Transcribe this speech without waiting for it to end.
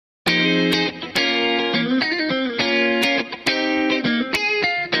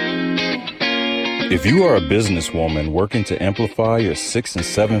If you are a businesswoman working to amplify your 6- and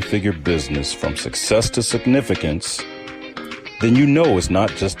 7-figure business from success to significance, then you know it's not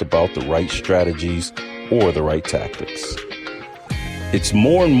just about the right strategies or the right tactics. It's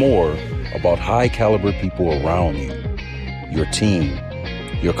more and more about high caliber people around you, your team,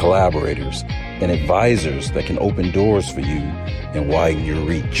 your collaborators, and advisors that can open doors for you and widen your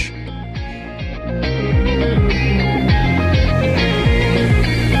reach.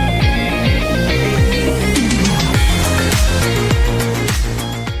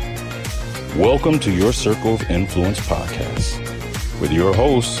 Welcome to your Circle of Influence podcast with your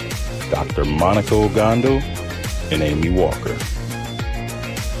hosts, Dr. Monica Ogando and Amy Walker.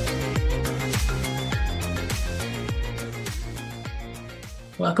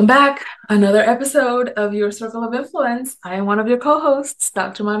 Welcome back. Another episode of your Circle of Influence. I am one of your co-hosts,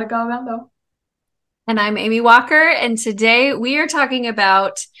 Dr. Monica Ogando. And I'm Amy Walker. And today we are talking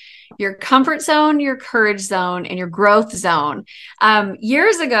about your comfort zone, your courage zone, and your growth zone.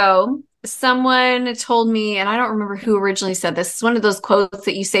 Years ago, someone told me, and I don't remember who originally said this. It's one of those quotes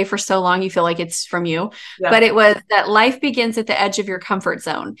that you say for so long, you feel like it's from you, but it was that life begins at the edge of your comfort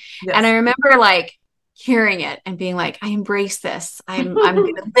zone. Yes. And I remember hearing it and being like, I embrace this. I'm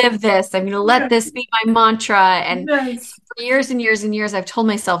going to live this. I'm going to let this be my mantra. And for years and years and years, I've told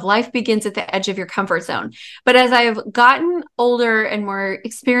myself life begins at the edge of your comfort zone. But as I've gotten older and more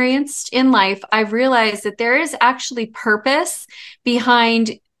experienced in life, I've realized that there is actually purpose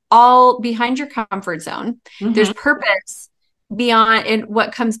behind your comfort zone. Mm-hmm. There's purpose beyond and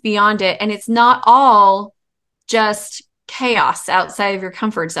what comes beyond it. And it's not all just chaos outside of your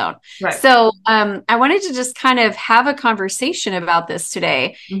comfort zone. Right. So I wanted to just kind of have a conversation about this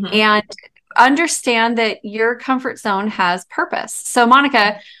today and understand that your comfort zone has purpose. So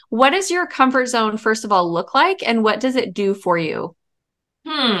Monica, what does your comfort zone, first of all, look like? And what does it do for you?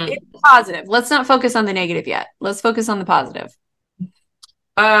 It's positive. Let's not focus on the negative yet. Let's focus on the positive.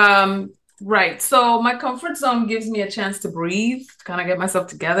 Right. So my comfort zone gives me a chance to breathe, kind of get myself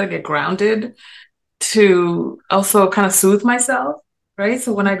together, get grounded, to also kind of soothe myself. Right.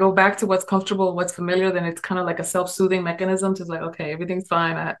 So when I go back to what's comfortable, what's familiar, then it's kind of like a self-soothing mechanism to okay, everything's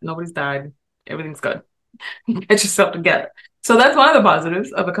fine. Nobody's died. Everything's good. Get yourself together. So that's one of the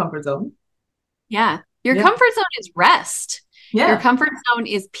positives of a comfort zone. Yeah. Your comfort zone is rest. Yeah. Your comfort zone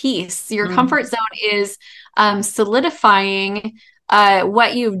is peace. Your comfort zone is solidifying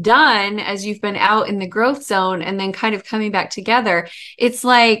what you've done as you've been out in the growth zone and then kind of coming back together. It's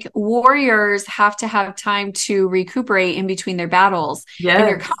like warriors have to have time to recuperate in between their battles. Yes. And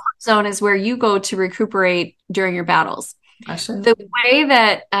your comfort zone is where you go to recuperate during your battles. The way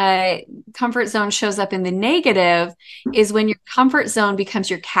that comfort zone shows up in the negative is when your comfort zone becomes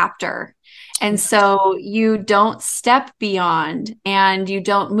your captor. And so you don't step beyond and you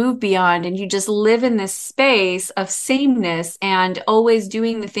don't move beyond and you just live in this space of sameness and always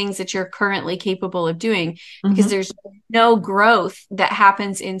doing the things that you're currently capable of doing because there's no growth that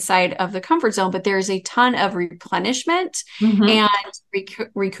happens inside of the comfort zone, but there's a ton of replenishment and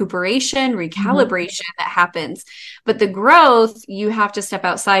recuperation, recalibration that happens. But the growth, you have to step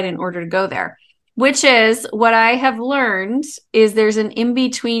outside in order to go there. Which is what I have learned is there's an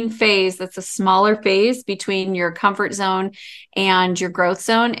in-between phase that's a smaller phase between your comfort zone and your growth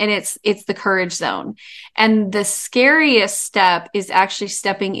zone. And it's the courage zone. And the scariest step is actually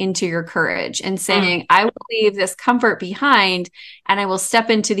stepping into your courage and saying, I will leave this comfort behind and I will step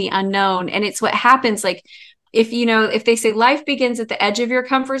into the unknown. And it's what happens if they say life begins at the edge of your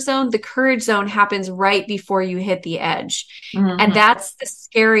comfort zone, the courage zone happens right before you hit the edge. And that's the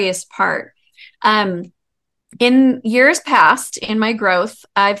scariest part. In years past, in my growth,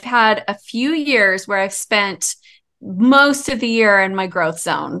 I've had a few years where I've spent most of the year in my growth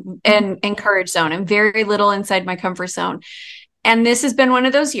zone and courage zone and very little inside my comfort zone. And this has been one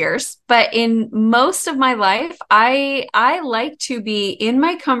of those years, but in most of my life, I like to be in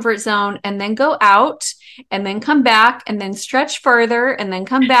my comfort zone and then go out and then come back and then stretch further and then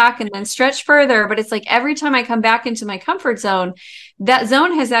come back and then stretch further. But it's like every time I come back into my comfort zone, that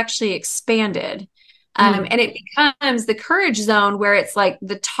zone has actually expanded. And it becomes the courage zone where it's like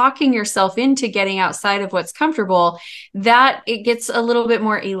the talking yourself into getting outside of what's comfortable, that it gets a little bit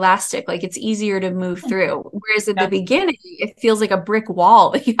more elastic, like it's easier to move through. Whereas at the beginning, it feels like a brick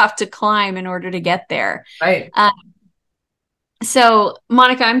wall that you have to climb in order to get there. Right. So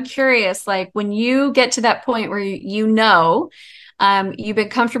Monica, I'm curious, when you get to that point where you've been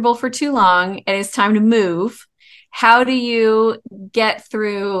comfortable for too long and it's time to move, how do you get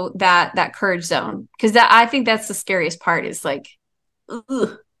through that courage zone? Because I think that's the scariest part is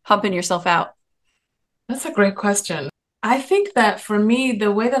pumping yourself out. That's a great question. I think that for me,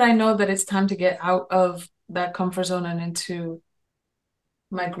 the way that I know that it's time to get out of that comfort zone and into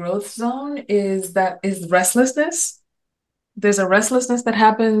my growth zone is restlessness. There's a restlessness that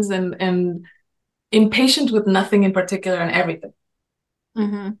happens and impatient with nothing in particular and everything.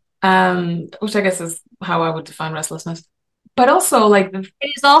 Which I guess is how I would define restlessness. But also like it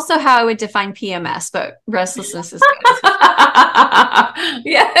is also how I would define PMS, but restlessness is good.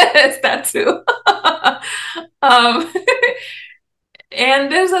 Yes, that too.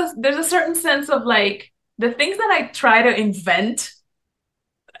 And there's a certain sense of like the things that I try to invent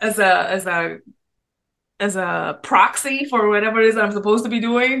as a proxy for whatever it is I'm supposed to be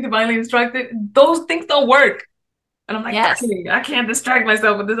doing, divinely instructed, those things don't work. And I'm like, yes. I can't distract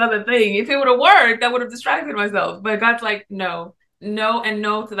myself with this other thing. If it would have worked, I would have distracted myself. But God's like, no, and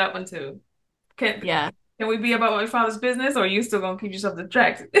no to that one too. Can we be about my Father's business, or are you still gonna keep yourself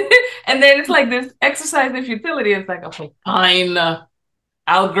distracted? And then it's like this exercise in futility. It's like, okay, fine,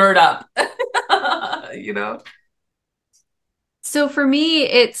 I'll gird up. You know. So for me,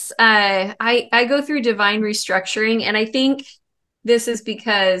 it's I go through divine restructuring, and I think this is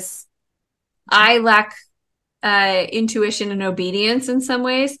because I lack intuition and obedience in some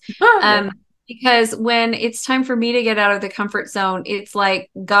ways. Because when it's time for me to get out of the comfort zone, it's like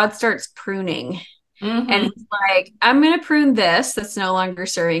God starts pruning. And it's like, I'm going to prune this that's no longer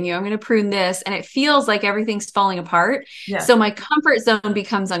serving you. I'm going to prune this. And it feels like everything's falling apart. Yes. So my comfort zone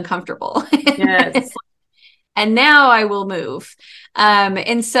becomes uncomfortable. Yes. And now I will move.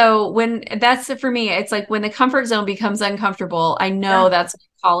 And so when that's for me, it's like when the comfort zone becomes uncomfortable, I know that's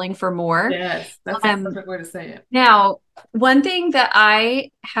calling for more. Yes, that's a perfect way to say it. Now, one thing that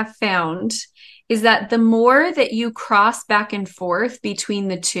I have found is that the more that you cross back and forth between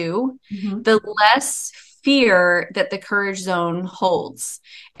the two, the less fear that the courage zone holds.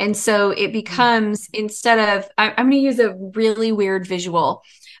 And so it becomes, instead of, I'm going to use a really weird visual.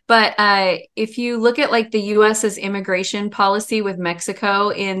 But if you look at like the US's immigration policy with Mexico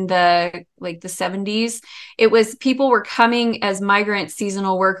in the 70s, it was people were coming as migrant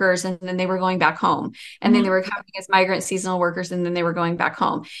seasonal workers and then they were going back home. And then they were coming as migrant seasonal workers and then they were going back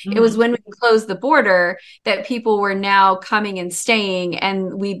home. It was when we closed the border that people were now coming and staying,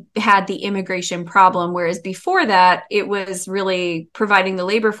 and we had the immigration problem. Whereas before that, it was really providing the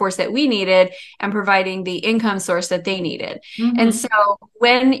labor force that we needed and providing the income source that they needed. And so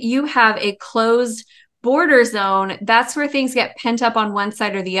when you have a closed border zone, that's where things get pent up on one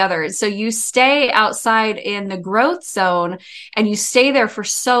side or the other. So you stay outside in the growth zone and you stay there for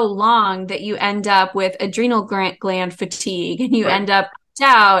so long that you end up with adrenal gland fatigue, and you end up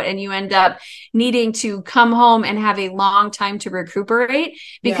out, and you end up needing to come home and have a long time to recuperate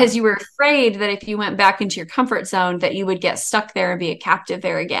because you were afraid that if you went back into your comfort zone that you would get stuck there and be a captive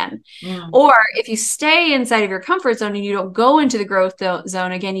there again. Or if you stay inside of your comfort zone and you don't go into the growth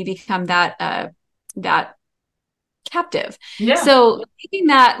zone again, you become that captive. So making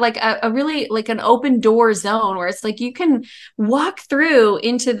that like a really like an open door zone where it's like you can walk through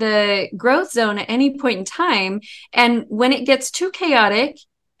into the growth zone at any point in time. And when it gets too chaotic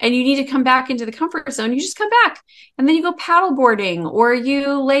and you need to come back into the comfort zone, you just come back and then you go paddle boarding, or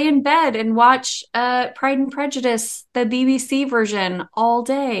you lay in bed and watch Pride and Prejudice, the BBC version, all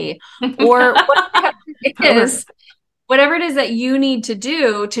day, or whatever it is. Whatever it is that you need to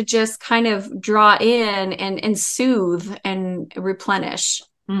do to just kind of draw in and soothe and replenish.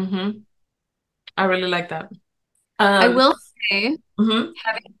 I really like that. I will say,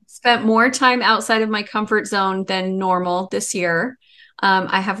 having spent more time outside of my comfort zone than normal this year,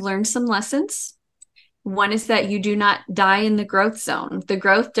 I have learned some lessons. One is that you do not die in the growth zone. The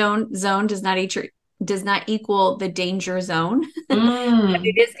growth zone does not equal the danger zone. But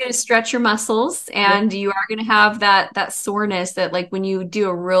it is going to stretch your muscles, and you are going to have that soreness that, like, when you do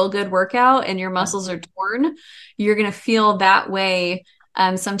a real good workout and your muscles are torn, you're going to feel that way.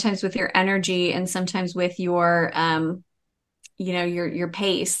 Sometimes with your energy and sometimes with your your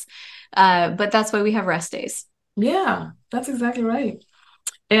pace. But that's why we have rest days. Yeah, that's exactly right.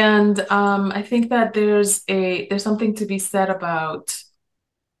 And I think that there's something to be said about,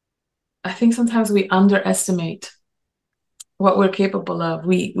 I think sometimes we underestimate what we're capable of.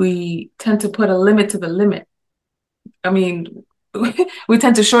 We tend to put a limit to the limit. I mean, we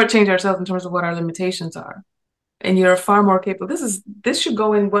tend to shortchange ourselves in terms of what our limitations are. And you're far more capable. This should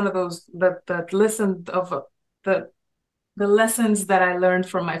go in one of those the lessons that I learned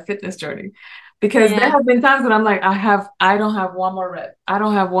from my fitness journey. Because there have been times when I'm like, I don't have one more rep. I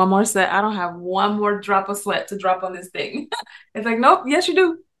don't have one more set. I don't have one more drop of sweat to drop on this thing. It's like, nope, yes, you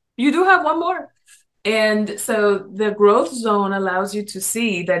do. You do have one more. And so the growth zone allows you to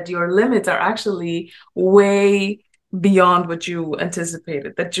see that your limits are actually way beyond what you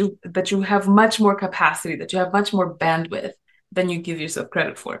anticipated, that you have much more capacity, that you have much more bandwidth than you give yourself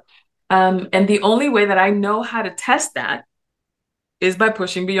credit for. And the only way that I know how to test that is by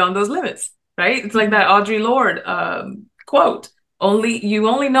pushing beyond those limits, right? It's like that Audre Lorde quote, you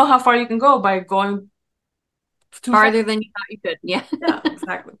only know how far you can go by going farther than you thought you could. Yeah,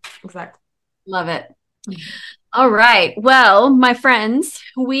 exactly. Love it. All right. Well, my friends,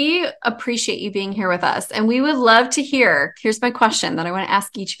 we appreciate you being here with us, and we would love to hear. Here's my question that I want to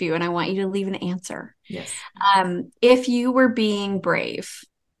ask each of you, and I want you to leave an answer. Yes. If you were being brave,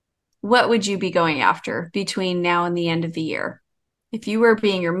 what would you be going after between now and the end of the year? If you were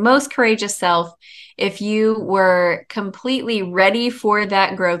being your most courageous self, if you were completely ready for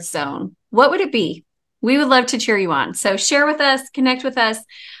that growth zone, what would it be? We would love to cheer you on. So share with us, connect with us.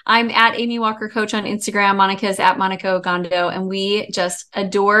 I'm at Amy Walker Coach on Instagram. Monica's at Monica Ogondo. And we just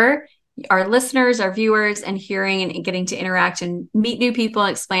adore our listeners, our viewers, and hearing and getting to interact and meet new people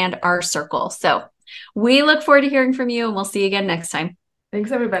and expand our circle. So we look forward to hearing from you, and we'll see you again next time.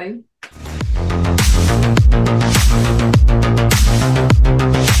 Thanks, everybody.